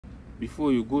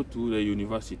before you go to the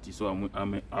university. So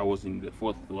I was in the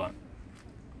fourth one.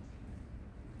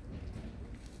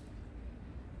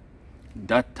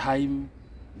 That time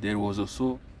there was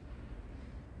also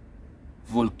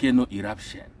volcano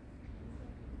eruption.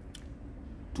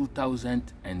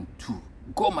 2002.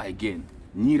 Goma again.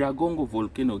 Nyiragongo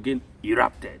volcano again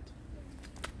erupted.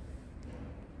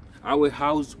 Our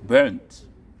house burnt.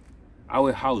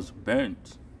 Our house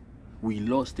burnt. We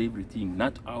lost everything.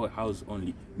 Not our house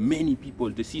only. Many people.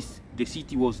 The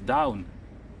city was down.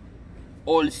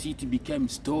 All city became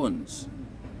stones.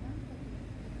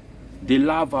 The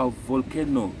lava of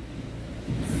volcano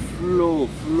flow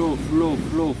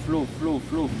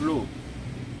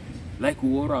like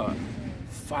water.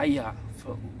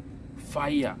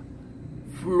 Fire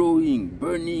flowing,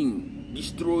 burning,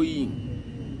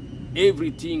 destroying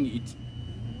everything. It's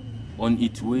on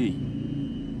its way.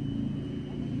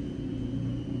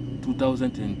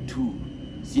 2002,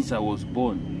 since I was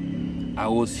born, I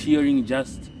was hearing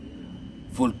just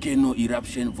volcano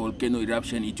eruption.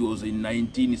 It was in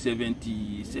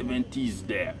 1970s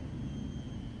there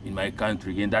in my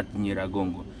country, in that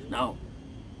Nyiragongo. Now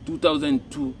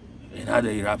 2002, another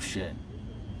eruption.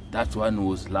 That one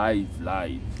was live.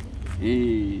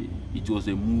 Hey, it was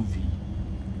a movie,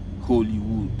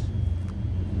 Hollywood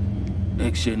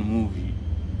action movie.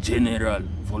 General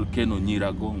volcano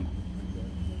Nyiragongo.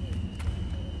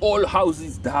 All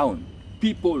houses down,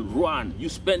 people run. You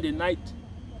spend the night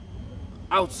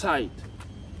outside,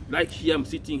 like here. I'm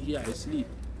sitting here, I sleep.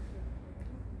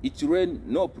 It rain,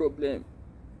 no problem.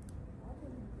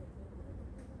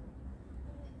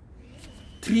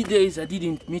 3 days I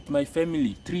didn't meet my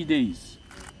family. 3 days.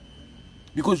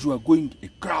 Because you are going, a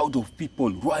crowd of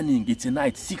people running. It's a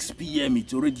night, 6 p.m.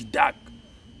 It's already dark.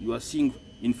 You are seeing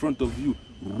in front of you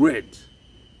red,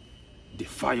 the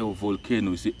fire of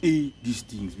volcano. You say, hey, these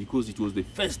things, because it was the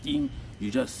first thing you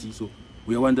just see. So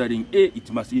we are wondering, hey,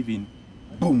 it must even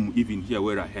boom, even here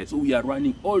where I had. So we are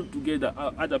running all together.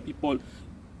 Other people,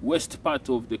 west part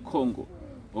of the Congo,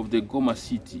 of the Goma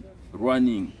city,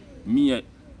 running.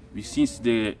 Since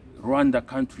the Rwanda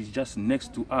country is just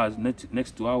next to us,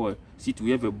 next to our city,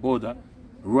 we have a border,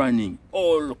 running.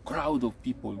 All crowd of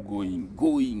people going.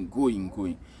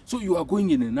 So you are going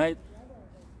in the night.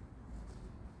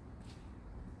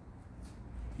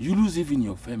 You lose even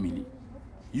your family.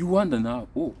 You wonder now,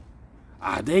 oh,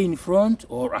 are they in front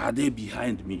or are they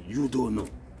behind me? You don't know.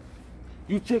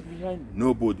 You check behind,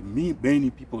 nobody.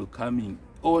 Many people coming,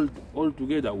 all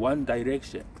together, one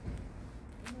direction.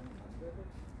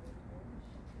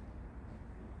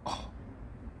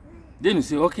 Then you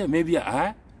say, okay, maybe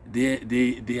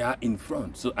they are in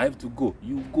front, so I have to go.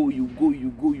 You go, you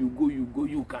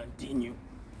continue.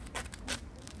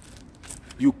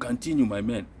 You continue, my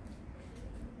man.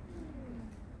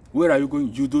 Where are you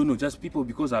going? You don't know. Just people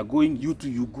because are going, you too,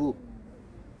 you go.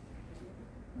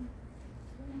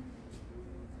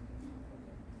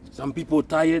 Some people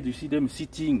tired, you see them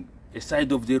sitting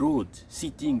aside of the road,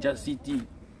 just sitting.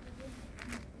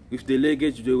 With the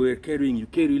luggage they were carrying, you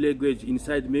carry luggage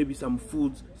inside, maybe some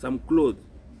food, some clothes.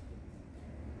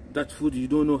 That food, you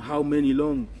don't know how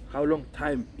long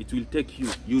time it will take you.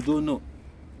 You don't know.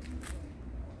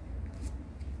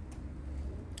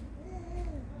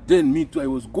 Then me too, I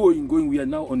was going. We are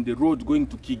now on the road going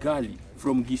to Kigali.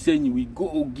 From Gisenyi, we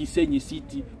go Gisenyi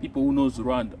city. People who knows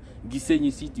Rwanda.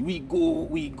 Gisenyi city, we go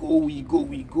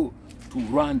to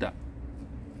Rwanda.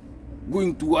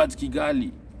 Going towards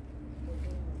Kigali.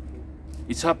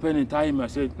 It's happening time. I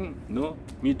said, no,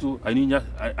 me too. I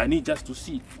need just to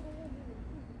see.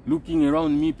 Looking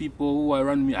around me, people who are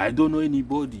around me, I don't know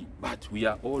anybody, but we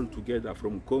are all together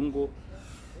from Congo.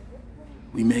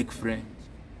 We make friends.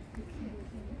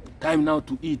 Time now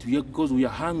to eat because we are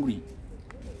hungry.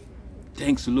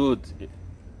 Thanks, Lord.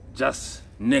 Just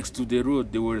next to the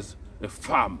road, there was a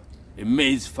farm, a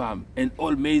maize farm, and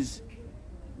all maize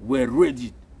were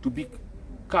ready to be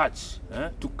cut,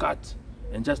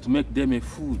 and just to make them a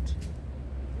food.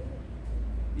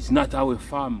 It's not our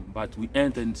farm, but we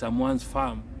entered someone's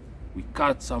farm. We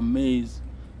cut some maize,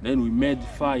 then we made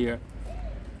fire.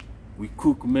 We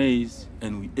cooked maize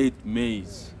and we ate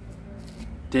maize.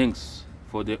 Thanks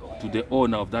to the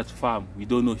owner of that farm. We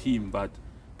don't know him, but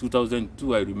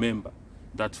 2002 I remember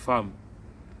that farm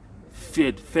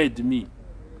fed me,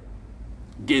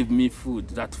 gave me food.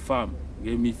 That farm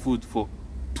gave me food for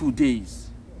 2 days.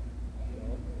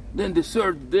 Then the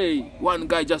third day, one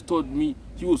guy just told me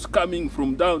he was coming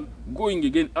from down, going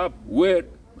again up. Where?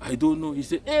 I don't know. He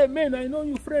said, hey man, I know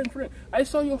you, friend. I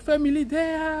saw your family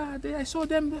there. I saw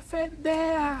them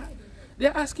there.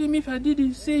 They're asking me if I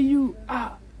didn't see you.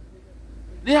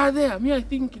 They are there. Me, I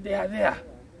think they are there.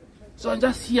 So I'm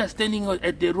just here standing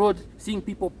at the road, seeing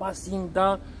people passing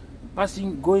down,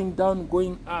 going down,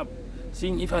 going up,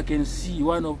 seeing if I can see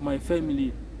one of my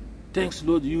family. Thanks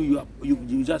Lord, you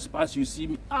just passed, you see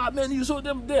me. Ah man, you saw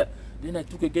them there. Then I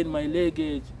took again my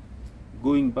luggage,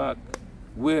 going back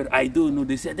where I don't know.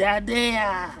 They said they are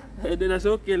there. And then I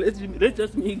said, okay, let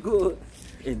just me go.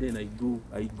 And then I go,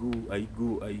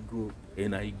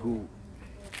 and I go.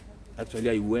 Actually,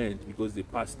 I went because the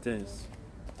past tense.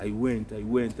 I went,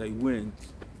 and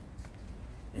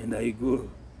I go.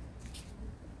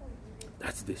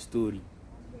 That's the story.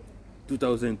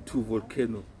 2002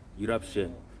 volcano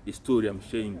eruption. The story I'm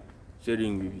sharing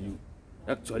with you.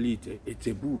 Actually, it's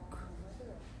a book.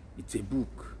 It's a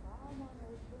book.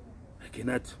 I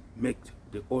cannot make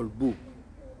the whole book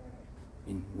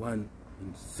in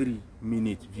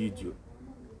 3-minute video.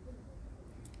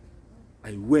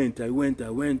 I went.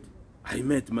 I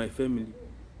met my family.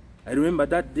 I remember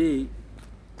that day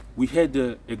we had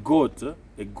a goat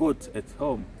at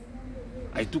home.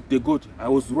 I took the goat. I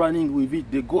was running with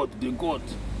it. The goat.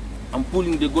 I'm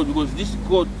pulling the goat because this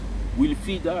goat will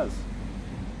feed us.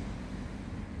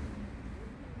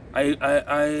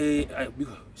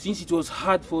 Since it was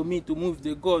hard for me to move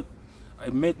the goat,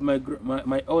 I met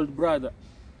my old brother.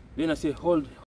 Then I said, hold